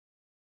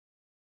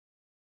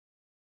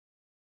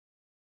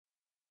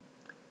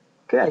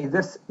Okay,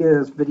 this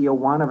is video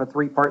one of a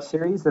three-part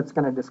series that's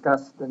going to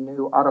discuss the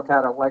new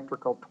AutoCAD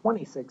Electrical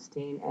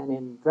 2016 and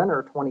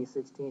Inventor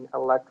 2016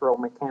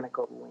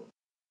 Electromechanical link.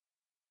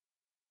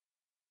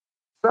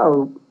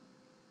 So,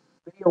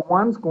 video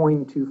one's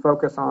going to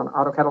focus on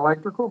AutoCAD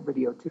Electrical,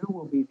 video two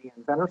will be the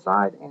Inventor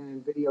side,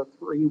 and video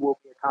three will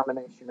be a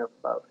combination of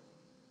both.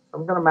 So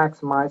I'm going to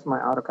maximize my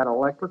AutoCAD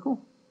Electrical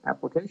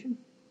application.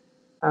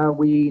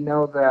 We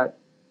know that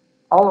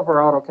all of our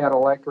AutoCAD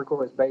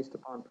Electrical is based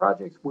upon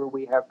projects where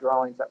we have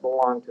drawings that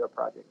belong to a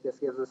project. This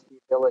gives us the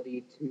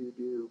ability to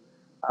do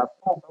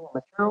full bill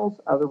of materials,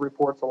 other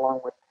reports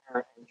along with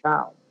parent and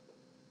child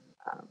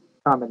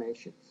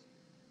combinations.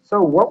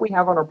 So what we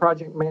have on our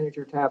Project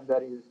Manager tab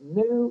that is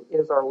new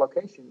is our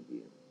location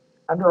view.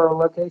 Under our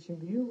location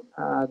view,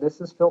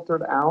 this is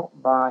filtered out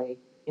by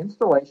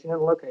installation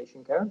and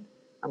location code.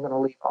 I'm going to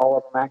leave all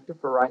of them active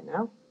for right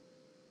now.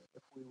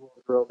 If we will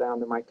drill down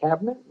to my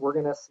cabinet, we're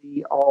going to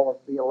see all of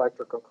the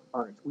electrical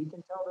components. We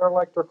can tell they're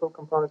electrical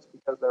components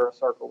because they're a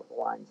circle with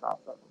lines off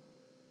of them.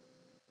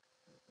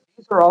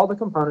 These are all the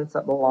components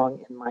that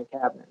belong in my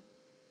cabinet.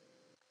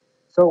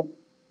 So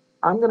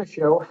I'm going to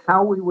show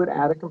how we would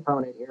add a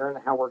component here and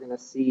how we're going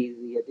to see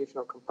the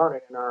additional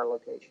component in our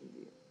location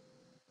view.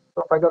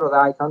 So if I go to the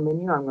icon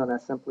menu, I'm going to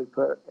simply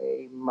put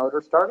a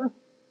motor starter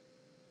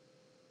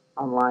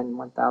on line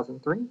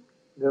 1003.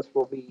 This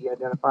will be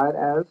identified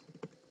as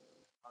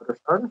motor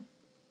starter.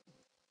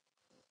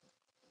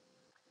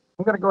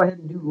 I'm going to go ahead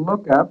and do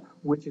Lookup,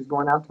 which is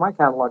going out to my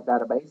catalog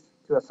database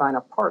to assign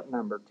a part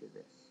number to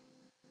this.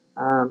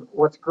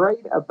 What's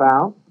great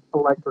about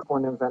Electrical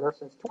and Inventor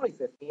since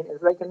 2015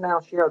 is they can now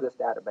share this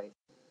database.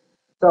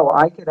 So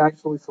I could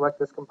actually select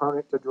this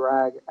component to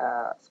drag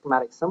a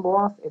schematic symbol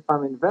off. If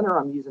I'm Inventor,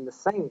 I'm using the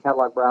same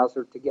catalog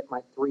browser to get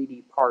my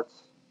 3D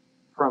parts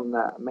from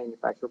the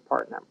manufacturer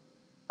part number.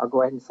 I'll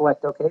go ahead and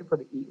select OK for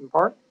the Eaton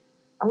part.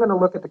 I'm going to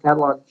look at the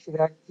catalog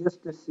check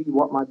just to see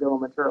what my bill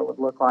of material would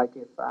look like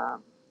if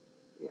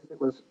it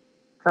was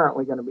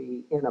currently going to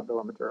be in a bill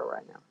of material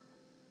right now.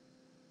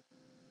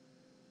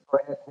 Go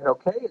ahead and hit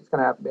OK. It's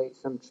going to update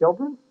some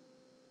children.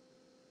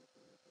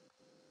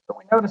 So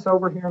we notice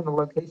over here in the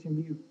location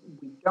view,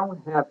 we don't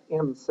have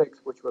M6,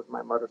 which was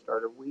my motor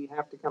starter. We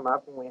have to come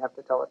up and we have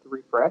to tell it to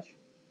refresh.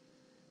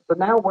 So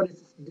now what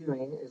it's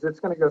doing is it's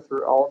going to go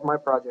through all of my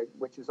project,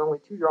 which is only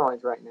 2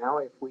 drawings right now.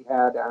 If we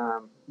had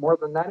more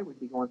than that, it would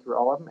be going through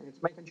all of them. And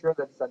it's making sure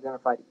that it's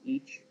identified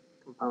each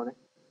component.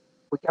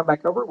 We come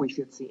back over, we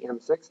should see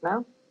M6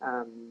 now.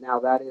 Now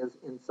that is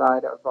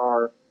inside of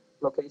our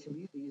location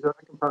view. These are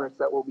the components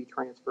that will be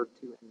transferred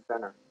to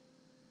Inventor.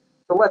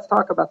 So let's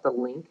talk about the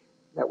link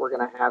that we're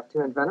going to have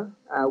to Inventor.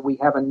 We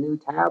have a new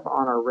tab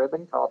on our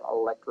ribbon called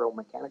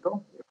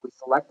Electromechanical. If we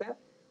select that,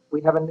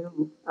 we have a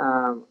new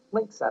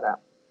link set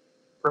up.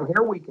 From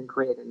here, we can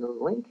create a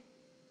new link.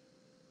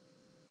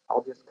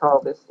 I'll just call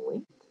this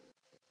linked.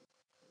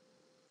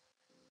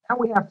 Now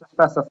we have to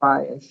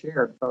specify a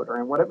shared photo,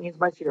 and what it means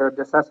by shared,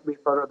 this has to be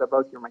a photo that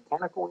both your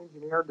mechanical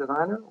engineer or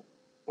designer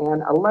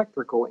and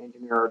electrical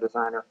engineer or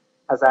designer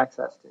has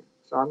access to.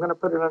 So I'm going to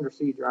put it under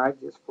C drive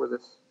just for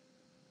this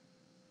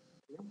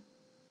video.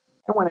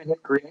 And when I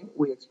hit create,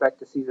 we expect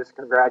to see this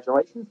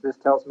congratulations. This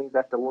tells me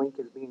that the link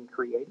is being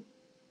created.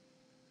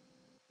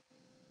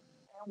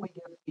 And we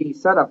get the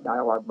setup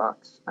dialog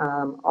box.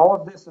 All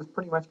of this is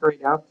pretty much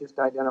grayed out just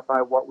to identify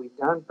what we've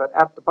done, but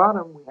at the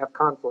bottom we have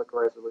conflict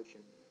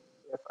resolution.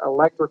 If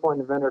Electrical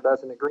Inventor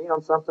doesn't agree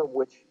on something,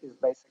 which is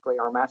basically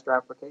our master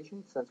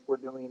application, since we're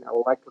doing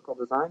electrical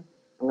design,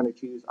 I'm going to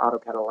choose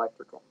AutoCAD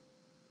Electrical.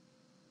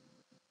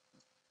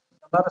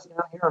 Notice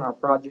down here on our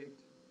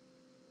project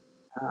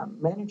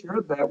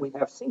manager that we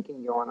have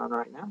syncing going on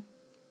right now.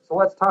 So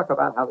let's talk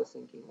about how the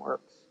syncing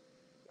works.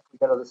 If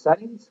we go to the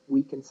settings,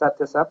 we can set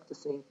this up to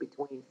sync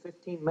between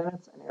 15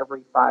 minutes and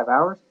every 5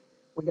 hours.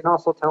 We can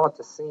also tell it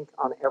to sync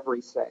on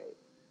every save.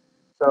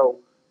 So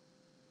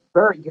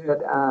very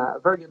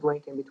good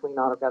link in between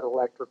AutoCAD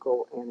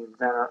Electrical and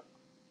Inventor.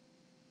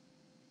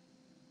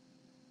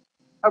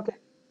 Okay,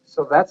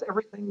 so that's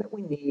everything that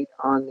we need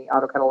on the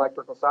AutoCAD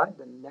Electrical side.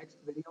 The next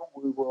video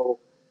we'll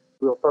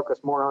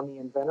focus more on the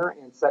Inventor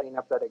and setting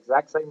up that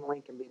exact same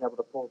link and being able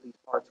to pull these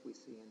parts we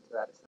see into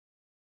that assembly.